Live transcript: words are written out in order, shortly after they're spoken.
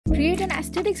Create an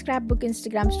aesthetic scrapbook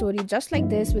Instagram story just like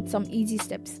this with some easy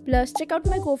steps. Plus, check out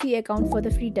my Ko-fi account for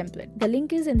the free template. The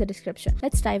link is in the description.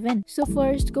 Let's dive in. So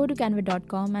first, go to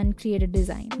canva.com and create a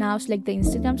design. Now select the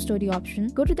Instagram story option.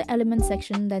 Go to the element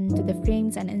section, then to the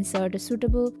frames and insert a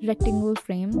suitable rectangle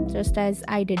frame just as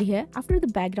I did here. After the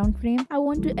background frame, I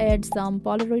want to add some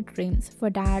Polaroid frames.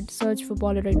 For that, search for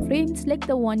Polaroid frames, select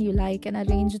the one you like and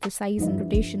arrange the size and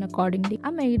rotation accordingly.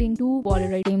 I'm adding 2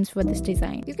 Polaroid frames for this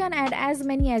design. You can add as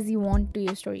many as you want to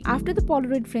your story. After the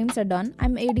Polaroid frames are done,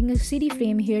 I'm adding a CD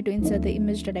frame here to insert the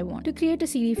image that I want. To create a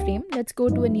CD frame, let's go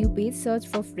to a new page, search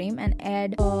for frame and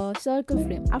add a circle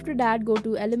frame. After that, go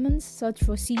to elements, search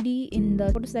for CD in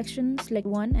the photo section, select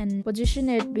one and position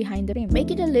it behind the frame.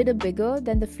 Make it a little bigger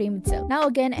than the frame itself. Now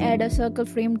again, add a circle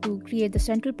frame to create the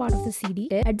central part of the CD.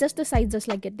 Adjust the size just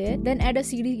like it did. Then add a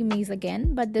CD image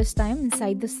again, but this time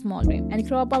inside the small frame, and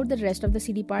crop out the rest of the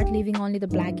CD part, leaving only the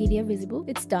black area visible.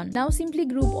 It's done. Now simply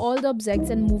group all the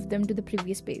objects and move them to the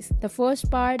previous space. The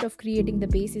first part of creating the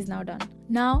base is now done.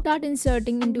 Now start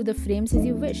inserting into the frames as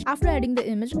you wish. After adding the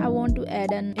image, I want to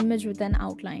add an image with an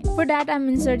outline. For that, I'm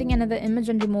inserting another image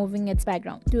and removing its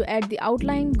background. To add the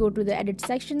outline, go to the edit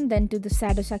section, then to the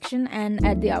shadow section and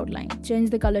add the outline. Change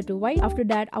the color to white. After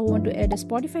that, I want to add a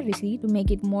Spotify receipt to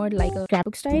make it more like a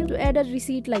scrapbook style. To add a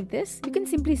receipt like this, you can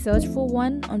simply search for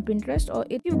one on Pinterest, or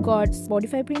if you've got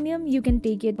Spotify Premium, you can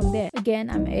take it from there.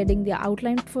 Again, I'm adding the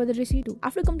outline for the receipt too.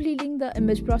 After completing the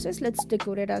image process, let's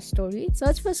decorate our story.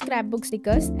 Search for scrapbook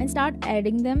stickers and start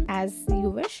adding them as you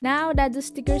wish. Now that the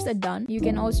stickers are done, you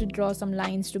can also draw some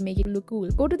lines to make it look cool.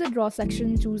 Go to the draw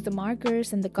section, choose the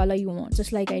markers and the color you want,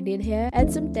 just like I did here.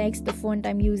 Add some text. The font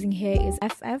I'm using here is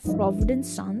FF Providence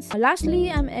Sons.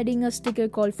 Lastly, I'm adding a sticker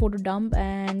called photo dump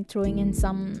and throwing in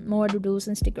some more doodles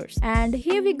and stickers. And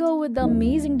here we go with the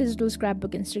amazing digital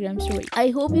scrapbook Instagram story. I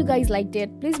hope you guys liked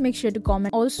it. Please make sure to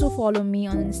comment. Also follow me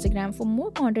on Instagram for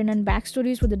more content and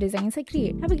backstories for the designs I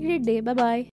create. Have a great day. Bye bye.